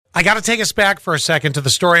I got to take us back for a second to the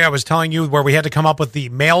story I was telling you where we had to come up with the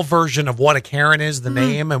male version of what a Karen is, the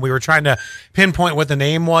name, and we were trying to pinpoint what the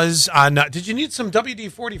name was. Did you need some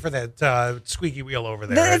WD-40 for that squeaky wheel over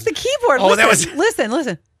there? That's the keyboard. Oh,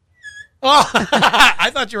 Listen. Oh,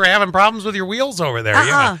 I thought you were having problems with your wheels over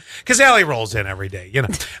there. Because Allie rolls in every day,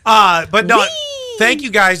 But no, thank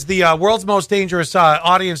you guys. The world's most dangerous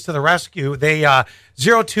audience to the rescue. They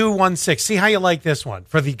 0216. See how you like this one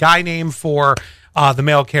for the guy name for the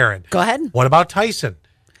male Karen. Go ahead. What about Tyson?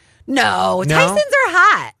 No, Tysons are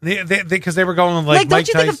hot. Because they were going with Mike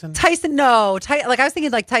Tyson. Think of Tyson? No, I was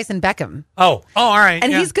thinking like Tyson Beckham. Oh, all right.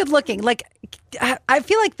 And he's good looking. Like, I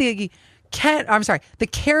feel like the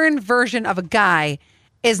Karen version of a guy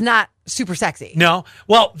is not super sexy. No.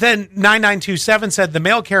 Well, then 9927 said the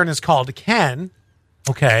male Karen is called Ken.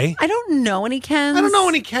 Okay. I don't know any Kens. I don't know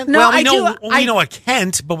any Ken. No, well, we know a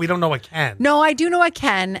Kent, but we don't know a Ken. No, I do know a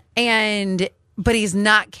Ken, but he's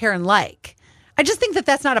not Karen-like. I just think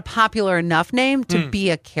that's not a popular enough name to be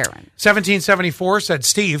a Karen. 1774 said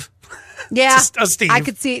Steve. Yeah. A Steve. I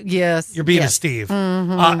could see it. Yes. You're being a Steve.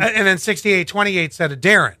 Mm-hmm. And then 6828 said a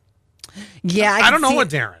Darren. Yeah. I don't know what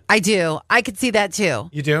Darren. I do. I could see that too.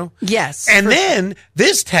 You do? Yes. And then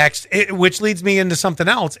this text, which leads me into something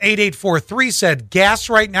else, 8843 said gas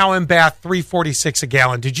right now in Bath, $3.46 a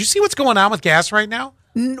gallon. Did you see what's going on with gas right now?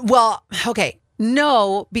 Well, okay.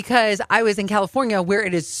 No, because I was in California where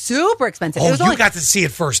it is super expensive. Oh, you got to see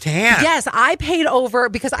it firsthand. Yes, I paid over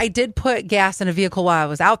because I did put gas in a vehicle while I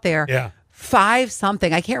was out there. Yeah. 5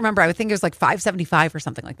 something. I can't remember. I think it was like $5.75 or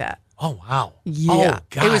something like that. Oh, wow. Yeah. Oh,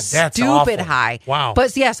 God, it was that's stupid awful. high. Wow.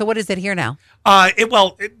 But yeah, so what is it here now?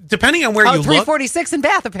 Depending on where you look. $3.46 in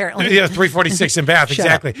Bath, apparently. Yeah, $3.46 in Bath,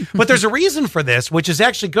 exactly. But there's a reason for this, which is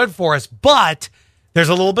actually good for us, but there's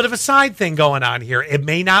a little bit of a side thing going on here. It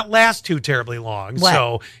may not last too terribly long. What?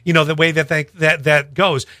 So, the way that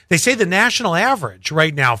goes. They say the national average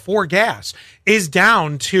right now for gas is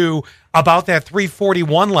down to about that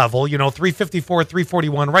 341 level, 354,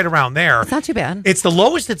 341, right around there. It's not too bad. It's the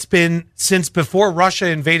lowest it's been since before Russia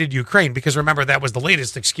invaded Ukraine, because remember, that was the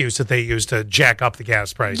latest excuse that they used to jack up the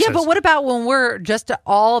gas prices. Yeah, but what about when we're just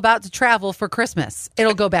all about to travel for Christmas?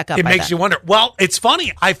 It'll go back up. It makes you wonder. Well, it's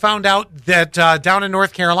funny. I found out that down in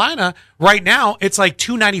North Carolina right now, it's like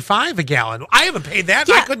 $2.95 a gallon. I haven't paid that.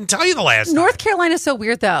 Yeah. I couldn't tell you the last time. North Carolina is so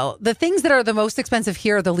weird, though. The things that are the most expensive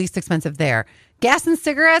here are the least expensive there. Gas and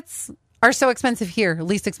cigarettes are so expensive here,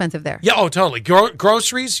 least expensive there. Yeah, oh, totally.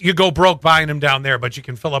 Groceries, you go broke buying them down there, but you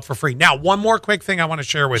can fill up for free. Now, one more quick thing I want to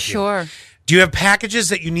share with you. Sure. Do you have packages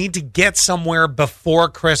that you need to get somewhere before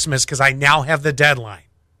Christmas? Because I now have the deadline.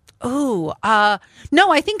 Oh,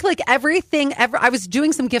 no, I think like everything ever. I was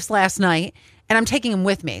doing some gifts last night and I'm taking them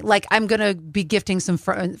with me. Like I'm going to be gifting some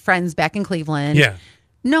friends back in Cleveland. Yeah.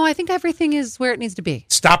 No, I think everything is where it needs to be.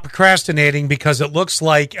 Stop procrastinating, because it looks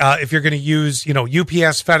like if you're going to use,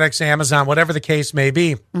 UPS, FedEx, Amazon, whatever the case may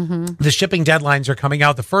be, the shipping deadlines are coming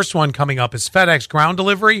out. The first one coming up is FedEx ground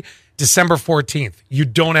delivery, December 14th. You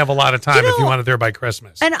don't have a lot of time if you want it there by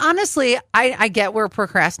Christmas. And honestly, I get we're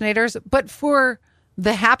procrastinators, but for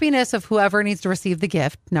the happiness of whoever needs to receive the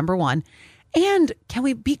gift, number one, and can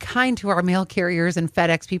we be kind to our mail carriers and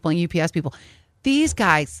FedEx people and UPS people? These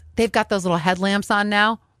guys, they've got those little headlamps on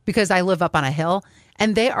now because I live up on a hill,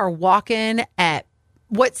 and they are walking at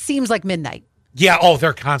what seems like midnight. Yeah. Oh,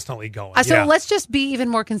 they're constantly going. So let's just be even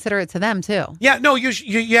more considerate to them too. Yeah. No,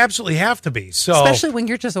 you absolutely have to be. So, especially when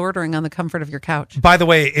you're just ordering on the comfort of your couch. By the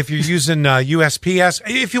way, if you're using USPS,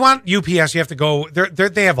 if you want UPS, you have to go.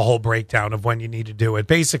 They have a whole breakdown of when you need to do it.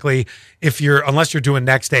 Basically, unless you're doing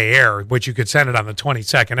next day air, which you could send it on the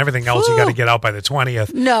 22nd. Everything else you got to get out by the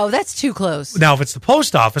 20th. No, that's too close. Now, if it's the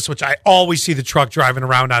post office, which I always see the truck driving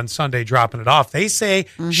around on Sunday dropping it off, they say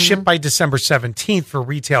ship by December 17th for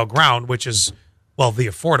retail ground, which is, well, the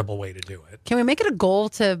affordable way to do it. Can we make it a goal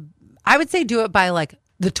to, I would say, do it by like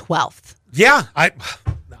the 12th? Yeah,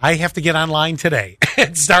 I have to get online today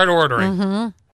and start ordering.